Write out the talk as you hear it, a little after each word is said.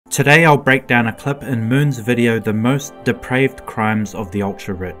Today I'll break down a clip in Moon's video, The Most Depraved Crimes of the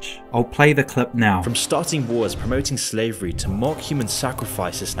Ultra-Rich. I'll play the clip now. From starting wars, promoting slavery, to mock human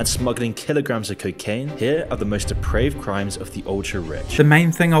sacrifices and smuggling kilograms of cocaine, here are the most depraved crimes of the ultra-rich. The main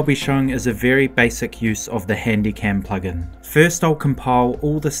thing I'll be showing is a very basic use of the Handycam plugin. First I'll compile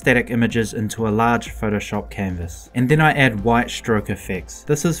all the static images into a large Photoshop canvas, and then I add white stroke effects.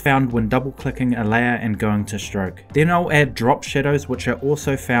 This is found when double clicking a layer and going to stroke. Then I'll add drop shadows, which are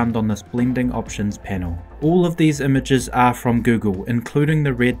also found on this blending options panel. All of these images are from Google, including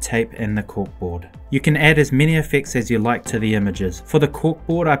the red tape and the corkboard. You can add as many effects as you like to the images. For the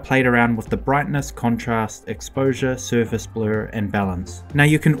corkboard, I played around with the brightness, contrast, exposure, surface blur, and balance. Now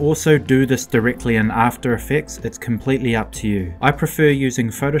you can also do this directly in After Effects, it's completely up to you. I prefer using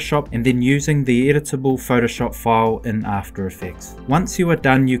Photoshop and then using the editable Photoshop file in After Effects. Once you are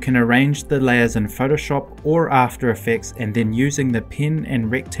done, you can arrange the layers in Photoshop or After Effects, and then using the pen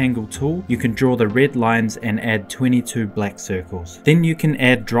and rectangle tool, you can draw the red lines and add 22 black circles. Then you can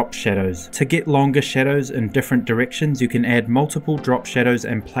add drop shadows. To get longer shadows in different directions, you can add multiple drop shadows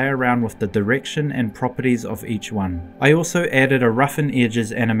and play around with the direction and properties of each one. I also added a roughen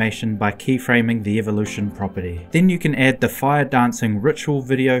edges animation by keyframing the evolution property. Then you can add the fire dancing ritual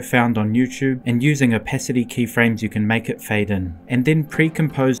video found on YouTube, and using opacity keyframes you can make it fade in, and then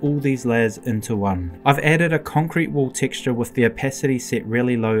pre-compose all these layers into one. I've added a concrete wall texture with the opacity set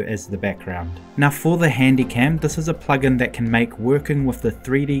really low as the background. Now for the Handycam, this is a plugin that can make working with the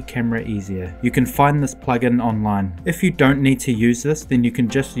 3D camera easier. You can find this plugin online. If you don't need to use this, then you can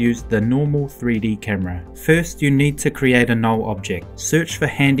just use the normal 3D camera. First, you need to create a null object. Search for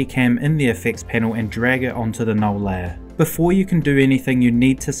Handycam in the effects panel and drag it onto the null layer. Before you can do anything, you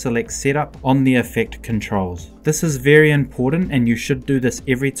need to select Setup on the effect controls. This is very important, and you should do this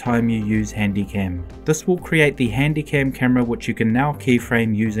every time you use Handycam. This will create the Handycam camera, which you can now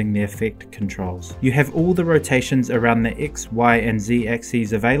keyframe using the effect controls. You have all the rotations around the X, Y and Z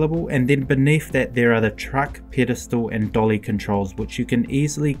axes available, and then beneath that there are the truck, pedestal and dolly controls, which you can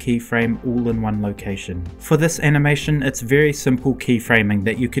easily keyframe all in one location. For this animation, it's very simple keyframing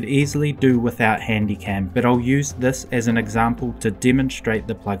that you could easily do without Handycam, but I'll use this as an example to demonstrate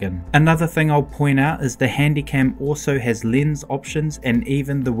the plugin. Another thing I'll point out is the Handycam also has lens options and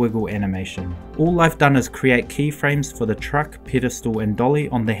even the wiggle animation. All I've done is create keyframes for the truck, pedestal and dolly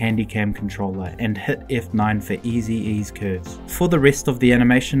on the Handycam controller and hit F9 for easy ease curves. For the rest of the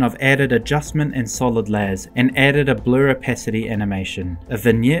animation, I've added adjustment and solid layers and added a blur opacity animation, a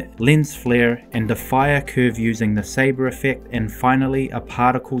vignette, lens flare and a fire curve using the saber effect, and finally a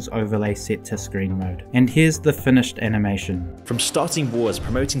particles overlay set to screen mode. And here's the finished animation. From starting wars,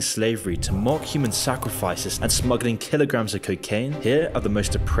 promoting slavery, to mock human sacrifices and smuggling kilograms of cocaine, here are the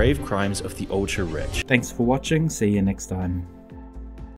most depraved crimes of the ultra-rich. Thanks for watching, see you next time.